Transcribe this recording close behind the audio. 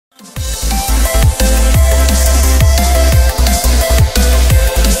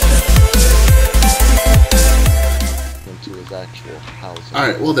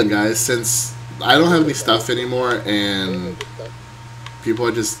Alright, well then, guys, since I don't have any stuff anymore and people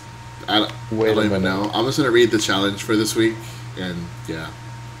are just. I don't even know. I'm just going to read the challenge for this week, and yeah.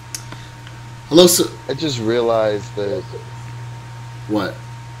 Hello, I just realized that. What?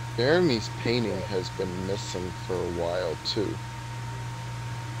 Jeremy's painting has been missing for a while, too.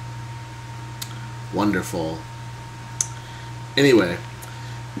 Wonderful. Anyway,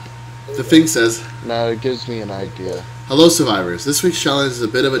 the thing says... Now it gives me an idea. Hello, survivors. This week's challenge is a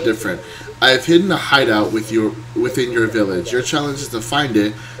bit of a different. I have hidden a hideout within your village. Your challenge is to find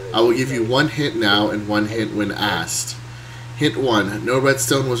it. I will give you one hint now and one hint when asked. Hint 1. No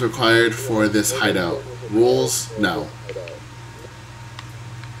redstone was required for this hideout. Rules? No.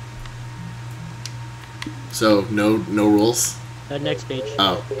 So, no rules? Next page.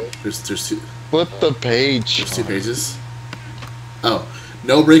 Oh. There's two. Flip the page. There's 2 pages? Oh.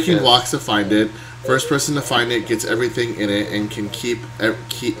 No breaking blocks to find it. First person to find it gets everything in it and can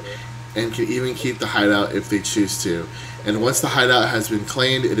even keep the hideout if they choose to. And once the hideout has been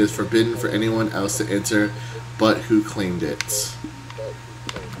claimed, it is forbidden for anyone else to enter but who claimed it.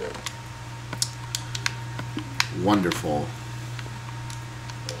 Wonderful.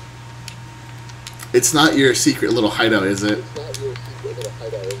 It's not your secret little hideout, is it?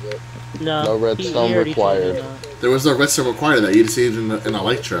 No. No redstone required. There was no redstone required that. You just needed an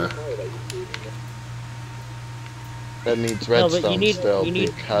Elytra. That needs redstone but you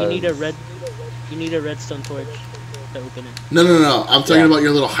need a redstone torch to open it. No. I'm talking about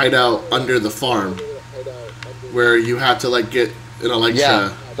your little hideout under the farm, where you have to like get an Elytra.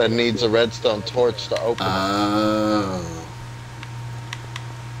 Yeah, that needs a redstone torch to open it.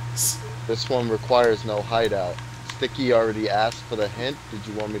 This one requires no hideout. Sticky already asked for the hint. Did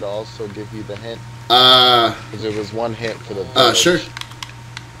you want me to also give you the hint? Because there was one hint for the village. Sure.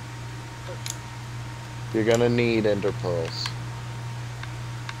 You're gonna need ender pearls.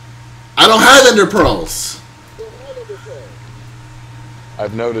 I don't have ender pearls!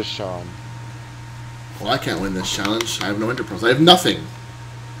 I've noticed, Sean. Well, I can't win this challenge. I have no ender pearls. I have nothing.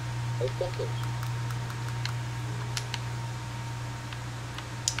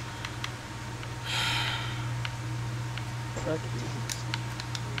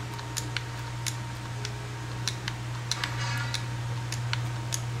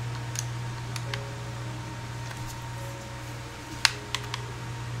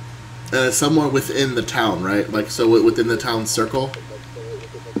 And it's somewhere within the town, right? Like, so within the town circle?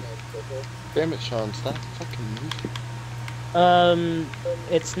 Damn it, Sean, stop fucking moving.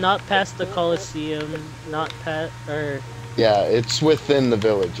 It's not past the Coliseum, not past, Yeah, it's within the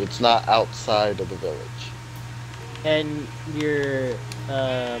village. It's not outside of the village. And your,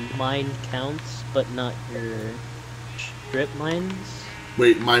 mine counts, but not your strip mines?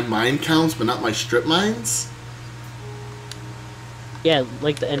 Wait, my mine counts, but not my strip mines? Yeah,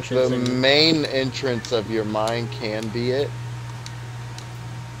 like the entrance. The main entrance of your mine can be it,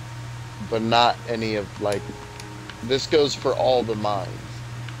 but not any of, like, this goes for all the mines.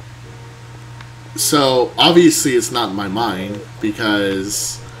 So, obviously it's not my mine,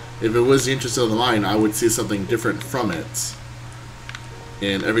 because if it was the entrance of the mine, I would see something different from it.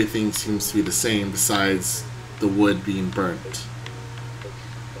 And everything seems to be the same besides the wood being burnt.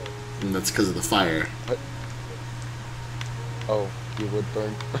 And that's because of the fire. What? Oh. Your wood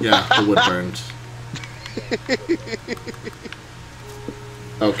burned? Yeah, the wood burned.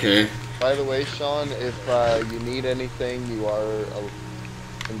 Okay. By the way, Sean, if you need anything, you are,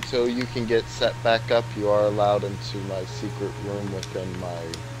 until you can get set back up, you are allowed into my secret room within my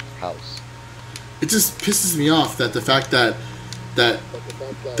house. It just pisses me off that the fact that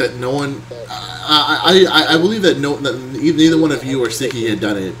no one, I believe that neither one of you or Sticky had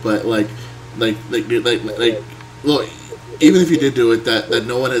done it, but like, well, even if you did do it, that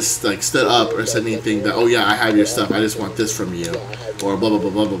no one has like stood up or said anything that, oh yeah, I have your stuff, I just want this from you, or blah blah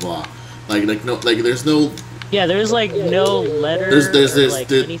blah blah blah blah. There's no. Yeah, there's like no letter.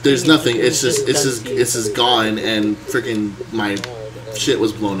 There's nothing. It's just gone, and freaking my shit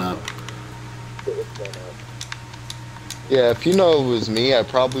was blown up. Yeah, if you know it was me, I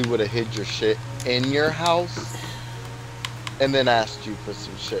probably would have hid your shit in your house. And then asked you for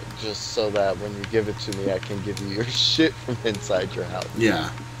some shit, just so that when you give it to me, I can give you your shit from inside your house. Yeah,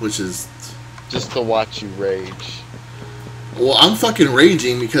 which is... just to watch you rage. Well, I'm fucking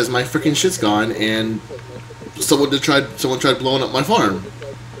raging because my freaking shit's gone, and someone tried blowing up my farm.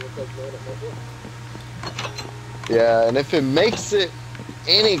 Yeah, and if it makes it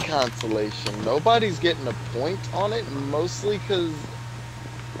any consolation, nobody's getting a point on it, mostly because...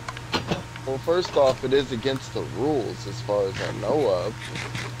 well, first off, it is against the rules, as far as I know of.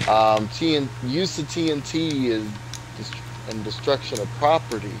 Use of TNT is and destruction of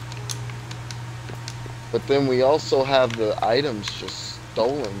property. But then we also have the items just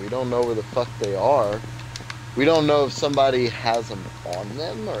stolen. We don't know where the fuck they are. We don't know if somebody has them on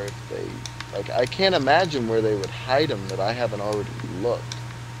them or if they... Like, I can't imagine where they would hide them that I haven't already looked.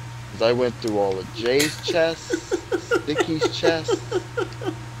 Because I went through all of Jay's chests, Sticky's chests.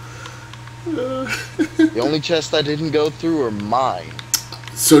 The only chests I didn't go through are mine.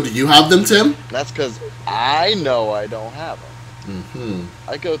 So do you have them, Tim? That's because I know I don't have them. Mm-hmm.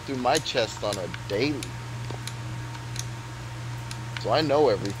 I go through my chest on a daily. So I know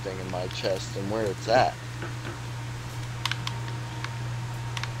everything in my chest and where it's at.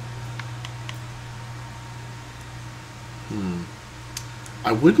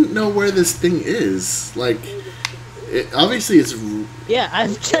 I wouldn't know where this thing is. Like, obviously it's... Yeah,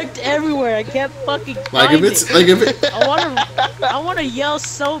 I've checked everywhere. I can't fucking Like, find if it's... it. Like, if it... I wanna yell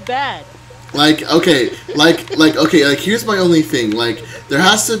so bad. Like, okay, okay, here's my only thing. Like, there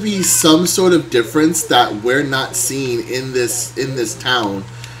has to be some sort of difference that we're not seeing in this town.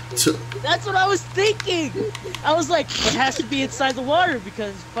 That's what I was thinking. I was like, it has to be inside the water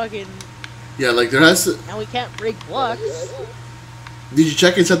because fucking... Yeah, like, there has to... Now we can't break blocks. Did you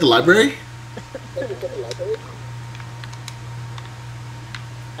check inside the library?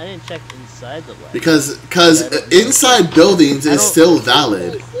 I didn't check inside the library. Because inside buildings is still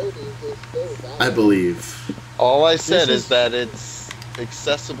valid, I believe. All I said is that it's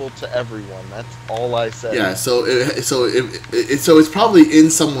accessible to everyone. That's all I said. Yeah, so it's probably in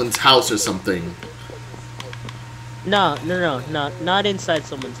someone's house or something. No, not inside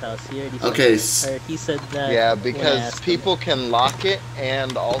someone's house. He already said Okay. that. Or he said that. Yeah, when I because asked people him. can lock it,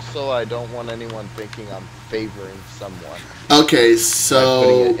 and also I don't want anyone thinking I'm favoring someone. Okay, By so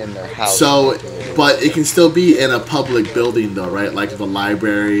putting it in their house. but it can still be in a public building though, right? Like the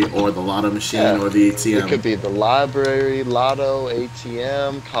library or the lotto machine or the ATM. It could be the library, lotto,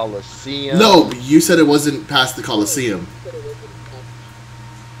 ATM, Coliseum. No, you said it wasn't past the Coliseum.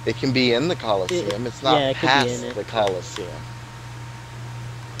 It can be in the Coliseum. It's not it could be past in it. the Coliseum.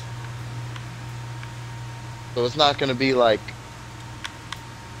 So it's not going to be like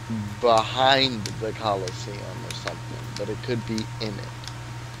behind the Coliseum or something, but it could be in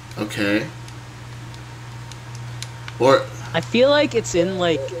it. Okay. Or I feel like it's in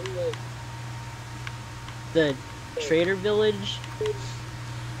like the Trader Village,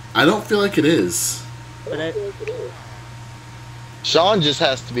 I don't feel like it is. but Sean just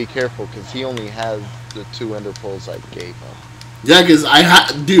has to be careful because he only has the 2 ender pearls I gave him. Yeah, because I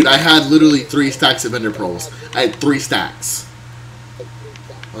had literally 3 stacks of ender pearls. I had 3 stacks.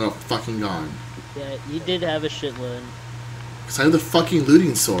 Oh, fucking gone. yeah, you did have a shitload. Because I have the fucking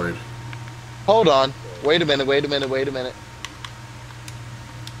looting sword. Hold on. Wait a minute, wait a minute, wait a minute.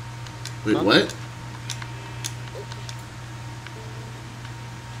 Wait, Huh? what?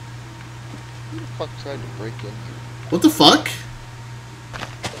 Who the fuck tried to break in here? What the fuck?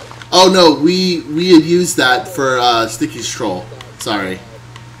 Oh no, we had used that for Sticky's troll. Sorry.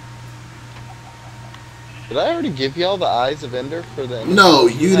 Did I already give y'all the Eyes of Ender for the... No,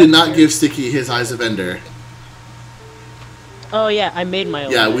 you did not give Sticky his Eyes of Ender. Oh yeah, I made my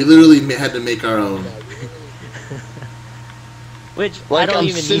own. Yeah, we literally had to make our own. Which Like, I don't I'm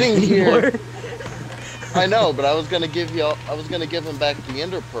even sitting need here- anymore. I know, but I was gonna give y'all... I was gonna give him back the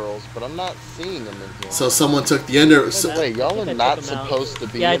Ender Pearls, but I'm not seeing them in here. So someone took the Ender... Wait, y'all I are think not I took 'em out. supposed to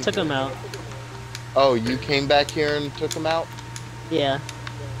be Yeah, I in took here. them out. Oh, you came back here and took them out? Yeah.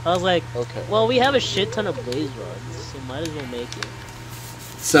 I was like, Okay. well, we have a shit ton of blaze rods, so might as well make it.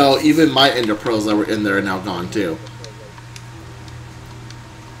 So even my Ender Pearls that were in there are now gone too.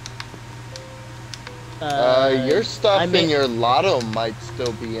 Your stuff I in made- your lotto might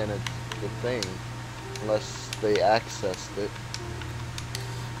still be in it, the thing. Unless they accessed it.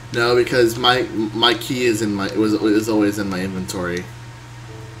 No, because my key is in my... It was always in my inventory.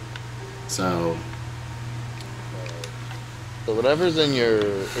 So... So whatever's in your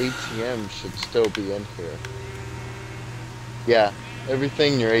ATM should still be in here. Yeah,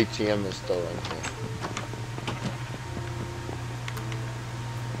 everything in your ATM is still in here.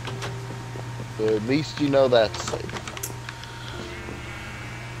 So at least you know that's safe.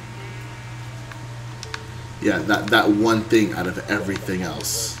 Yeah, that one thing out of everything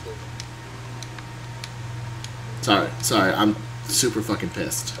else. Sorry, I'm super fucking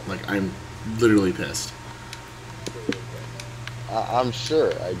pissed. Like, I'm literally pissed. I'm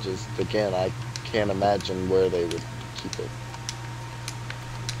sure. I just, again, I can't imagine where they would keep it.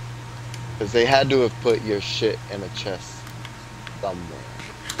 Because they had to have put your shit in a chest somewhere.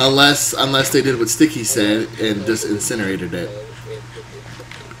 Unless they did what Sticky said and just incinerated it.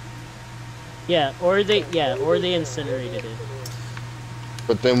 or they incinerated it.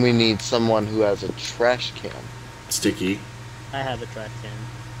 But then we need someone who has a trash can. Sticky. I have a trash can,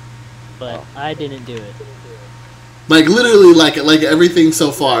 but Oh. I didn't do it. Like literally, like everything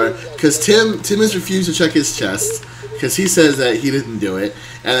so far, because Tim has refused to check his chest because he says that he didn't do it,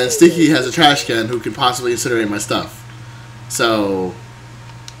 and then Sticky has a trash can who could possibly incinerate my stuff. So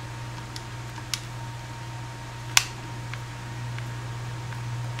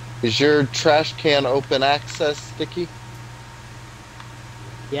Is your trash can open access, Sticky?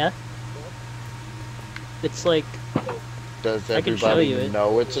 Yeah. It's like Does I can show you everybody it.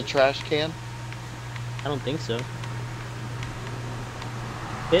 know it's a trash can? I don't think so.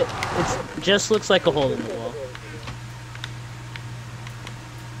 It just looks like a hole in the wall.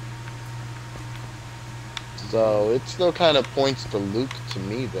 So it still kind of points to Luke to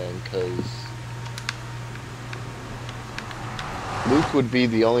me then, because Luke would be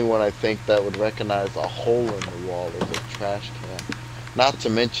the only one I think that would recognize a hole in the wall as a trash can. Not to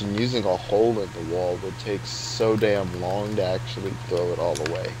mention, using a hole in the wall would take so damn long to actually throw it all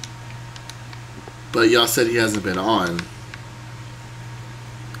away. but y'all said he hasn't been on.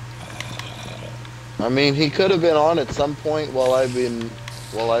 I mean, he could have been on at some point while I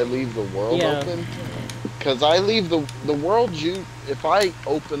leave the world Yeah. open. Because I leave the world, if I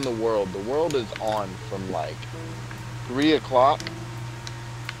open the world is on from like 3 o'clock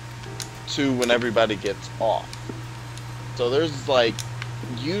to when everybody gets off. So there's like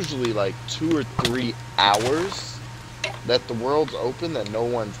usually like 2 or 3 hours that the world's open that no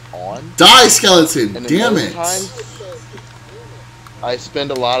one's on. Die, skeleton! And in Damn those it! times, I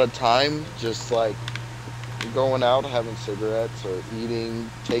spend a lot of time just like going out, having cigarettes or eating,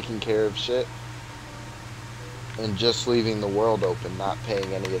 taking care of shit, and just leaving the world open, not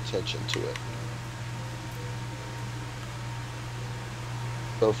paying any attention to it.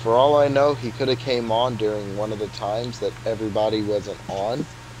 So for all I know, he could have came on during one of the times that everybody wasn't on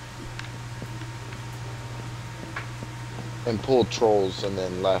and pulled trolls and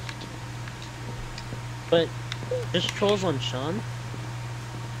then left. But just trolls on Sean?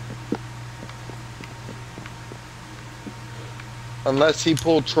 Unless he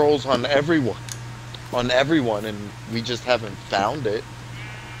pulled trolls on everyone. And we just haven't found it.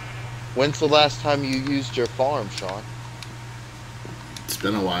 When's the last time you used your farm, Sean? It's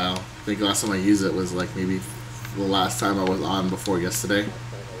been a while. I think the last time I used it was like maybe the last time I was on before yesterday.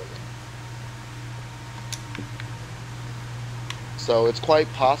 So it's quite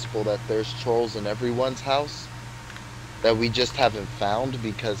possible that there's trolls in everyone's house that we just haven't found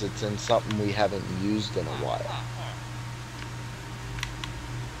because it's in something we haven't used in a while.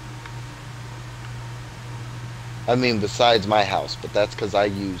 I mean, besides my house, but that's because I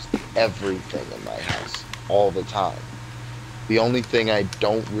use everything in my house all the time. The only thing I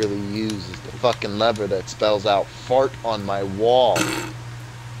don't really use is the fucking lever that spells out fart on my wall.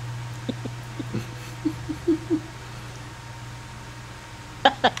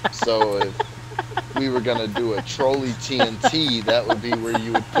 So if we were gonna do a trolley TNT, that would be where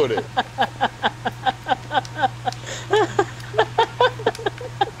you would put it.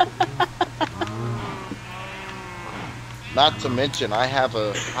 Not to mention, I have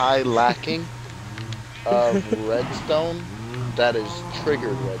a high lacking of redstone that is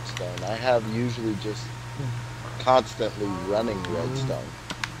triggered redstone. I have usually just constantly running redstone.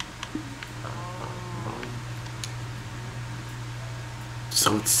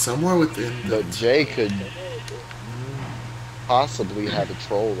 So it's somewhere within the... But Jay could possibly have a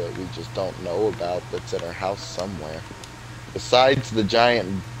troll that we just don't know about that's in our house somewhere. Besides the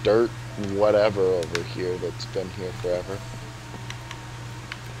giant dirt whatever over here that's been here forever.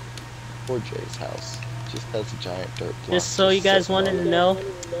 Poor Jay's house. Just has a giant dirt block. Just so you guys sitting wanted on to it. know,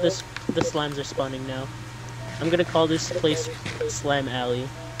 the slimes are spawning now. I'm gonna call this place Slime Alley.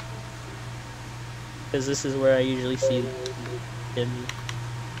 Because this is where I usually see them.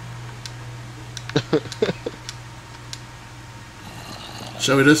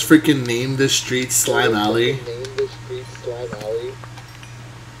 Shall we just freaking name this street Slime Alley?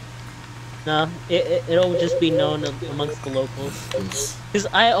 No, it'll just be known amongst the locals. Because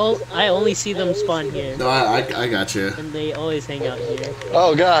I only see them spawn here. No, I got you. And they always hang out here.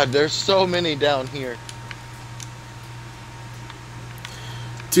 Oh god, there's so many down here.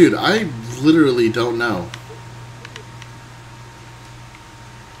 Dude, I literally don't know.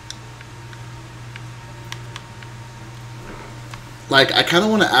 Like, I kind of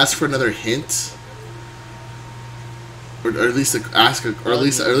want to ask for another hint, or at least ask, at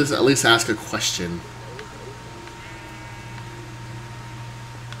least ask a question.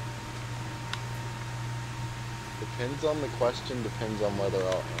 Depends on the question, depends on whether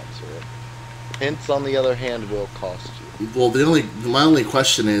I'll answer it. Hints, on the other hand, will cost you. Well, my only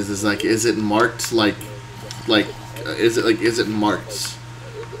question is like, is it marked is it marked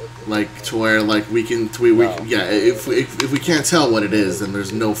like to where like we No. yeah, if we can't tell what it is, then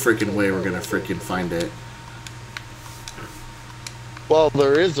there's no freaking way we're gonna freaking find it. Well,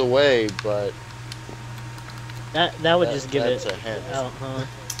 there is a way, but That would just give that's it a hint. out, huh?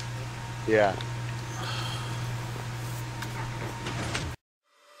 Yeah.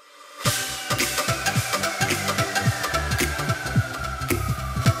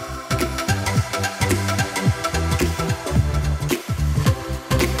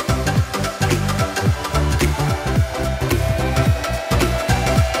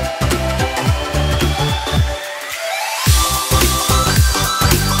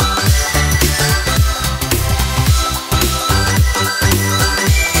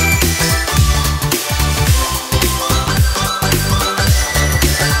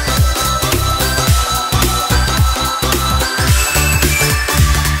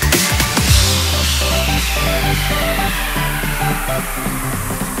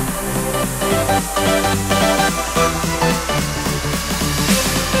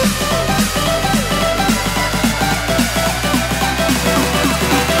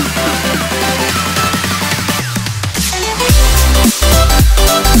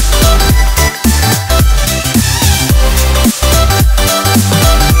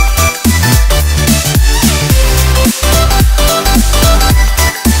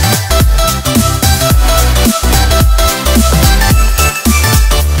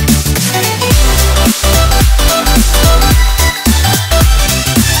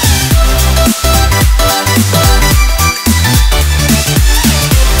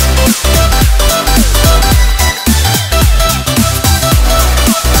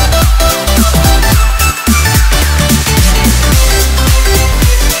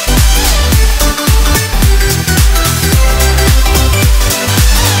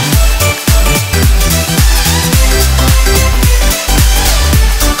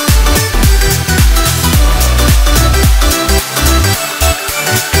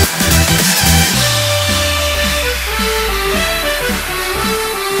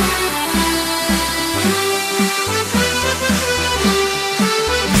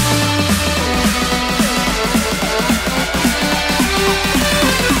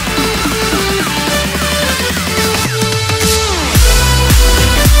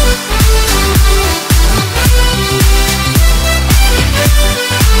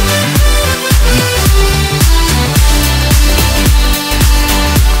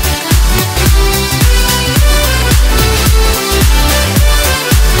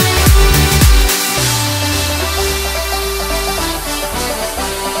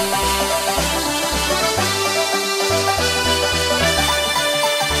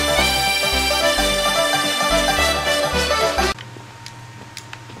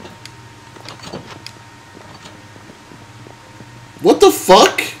 What the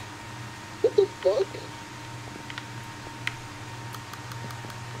fuck? What the fuck?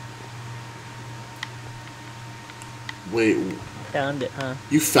 Wait, Found it, huh?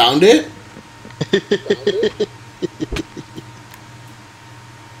 you found it?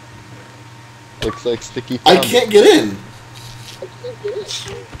 Looks like Sticky I found can't get in.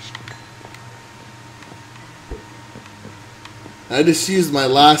 I just used my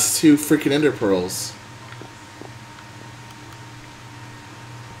last 2 freaking ender pearls.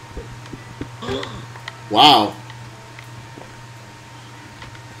 Wow.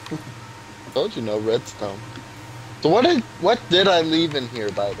 Told you no redstone. So what did I leave in here,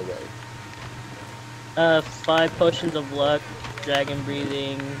 by the way? 5 potions of luck, dragon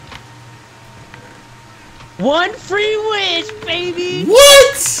breathing. 1 free wish, baby!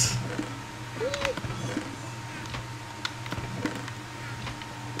 What?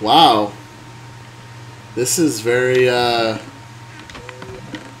 Wow. This is very,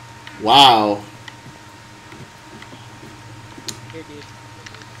 wow. Here, dude.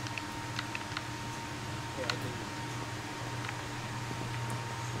 Here,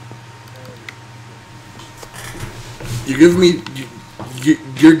 You're giving me,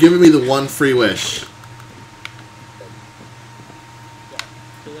 you're giving me the 1 free wish.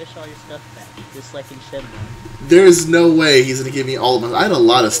 to wish all your stuff back, just like in Shenmue. There is no way he's gonna give me all of my. I had a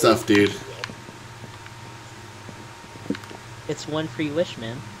lot of stuff, dude. It's 1 free wish,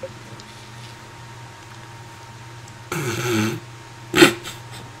 man.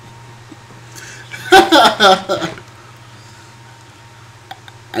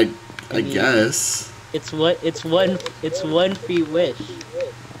 I guess. It's one free wish.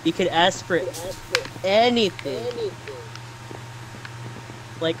 You could ask for anything.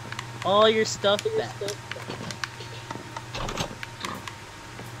 Like all your stuff back.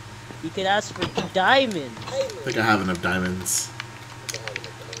 You could ask for diamonds. I think I have enough diamonds.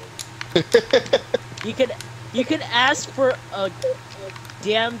 You could ask for a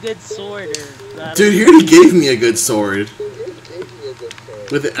damn good sword or Dude, he already gave me a good sword.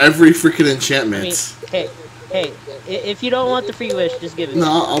 With every freaking enchantment. I mean, hey, if you don't want the free wish, just give it.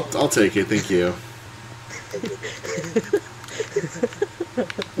 No, I'll take it. Thank you.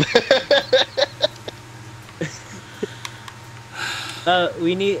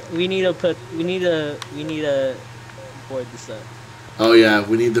 We need to board this up. Oh yeah,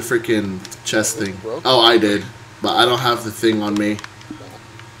 we need the freaking chest thing. Oh, I did, but I don't have the thing on me.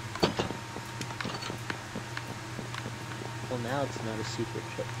 Well, now it's not a secret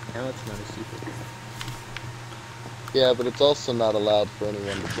trip. Now it's not a secret. Yeah, but it's also not allowed for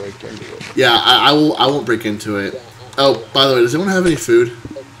anyone to break into it. Yeah, I won't break into it. Oh, by the way, does anyone have any food?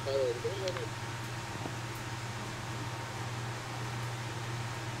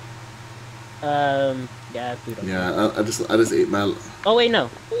 Yeah, food. Yeah, I just ate my. Oh wait, no.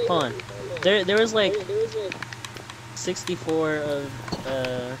 Hold on. There was like 64 of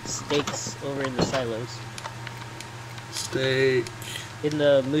steaks over in the silos. Steak. In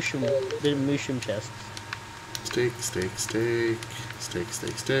the mushroom chests. Steak.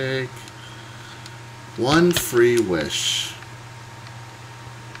 One free wish.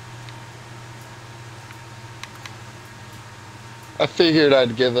 I figured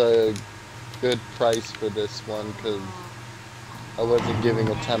I'd give a good price for this one because I wasn't giving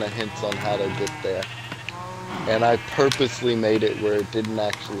a ton of hints on how to get there. And I purposely made it where it didn't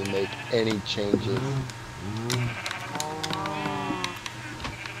actually make any changes.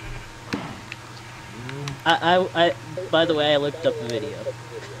 I by the way, I looked up the video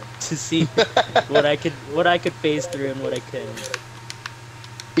to see what I could phase through and what I couldn't.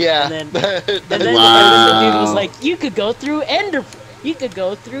 Yeah. And then the dude was like, you could go through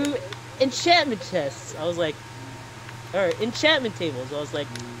enchantment chests. I was like, or enchantment tables. I was like,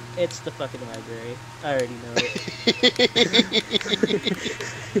 it's the fucking library. I already know it.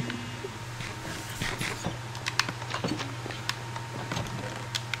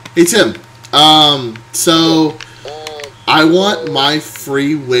 Hey Tim. So I want my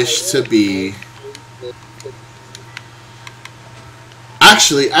free wish to be.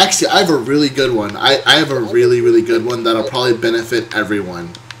 Actually, I have a really good one. I have a really good one that'll probably benefit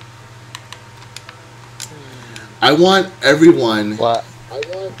everyone. I want everyone,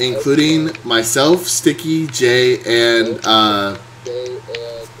 including myself, Sticky, Jay, and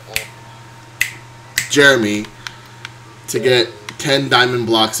Jeremy, to get 10 diamond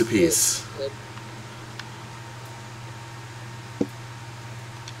blocks apiece.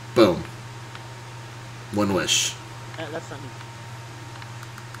 Boom. One wish. That's not me.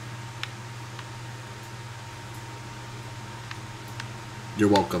 You're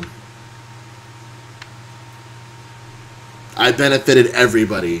welcome. I benefited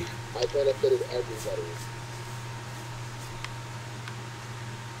everybody. I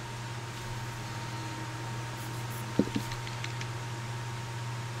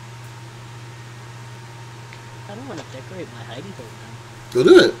don't want to decorate my hidey hole now. Go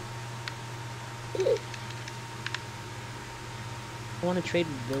do it. I want to trade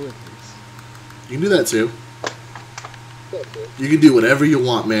with villagers. You can do that too. You can do whatever you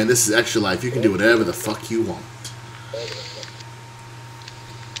want, man. This is extra life. You can do whatever the fuck you want.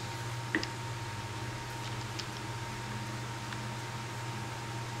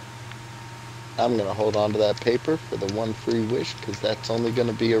 I'm gonna hold on to that paper for the one free wish because that's only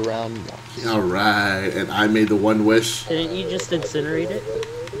gonna be around once. All right, and I made the one wish. Didn't you just incinerate it?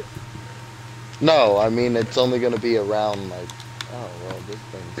 No, I mean it's only gonna be around like. Oh well, this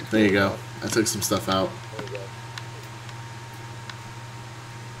thing's. There you go. I took some stuff out.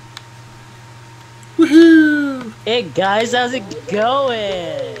 Woohoo! Hey guys, how's it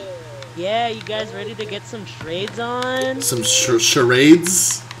going? Yeah, you guys ready to get some trades on? Some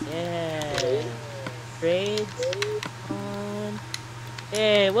charades? Yeah. Trades on.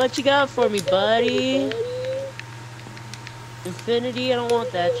 Hey, what you got for me, buddy? Infinity? I don't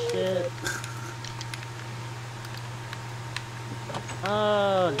want that shit.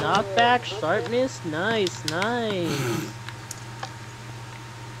 Oh, knockback, sharpness? Nice, nice.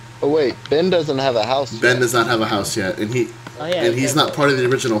 Oh wait, Ben doesn't have a house yet. Ben does not have a house yet, and he's not part of the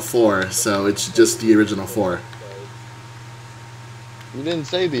original 4, so it's just the original 4. You didn't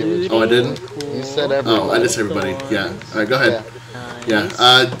say the original. Oh, I didn't? You said everybody. Oh, I just said everybody. Yeah. Alright, go ahead. Yeah.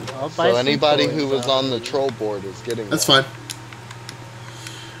 Yeah. So anybody who was on the troll board is getting That's fine.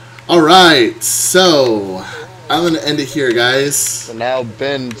 Alright, so I'm gonna end it here, guys. So now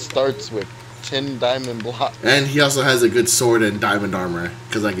Ben starts with 10 diamond blocks. And he also has a good sword and diamond armor,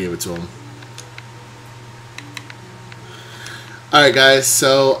 because I gave it to him. Alright guys,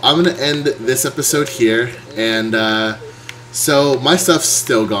 so I'm going to end this episode here, and so my stuff's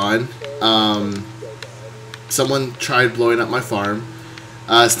still gone. Someone tried blowing up my farm.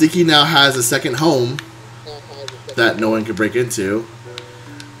 Sticky now has a second home that no one can break into.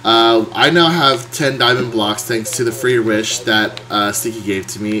 I now have 10 diamond blocks thanks to the free wish that Sticky gave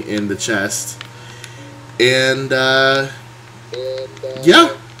to me in the chest. And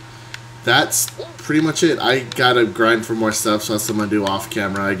yeah, that's pretty much it. I gotta grind for more stuff, so that's what I'm gonna do off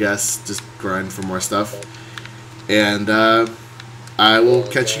camera, I guess. Just grind for more stuff. And I will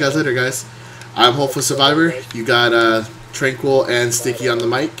catch you guys later, guys. I'm Hopeful Survivor. You got Tranquil and Sticky on the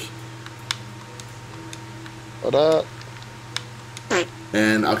mic. What up?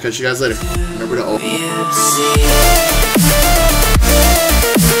 And I'll catch you guys later. Remember to open.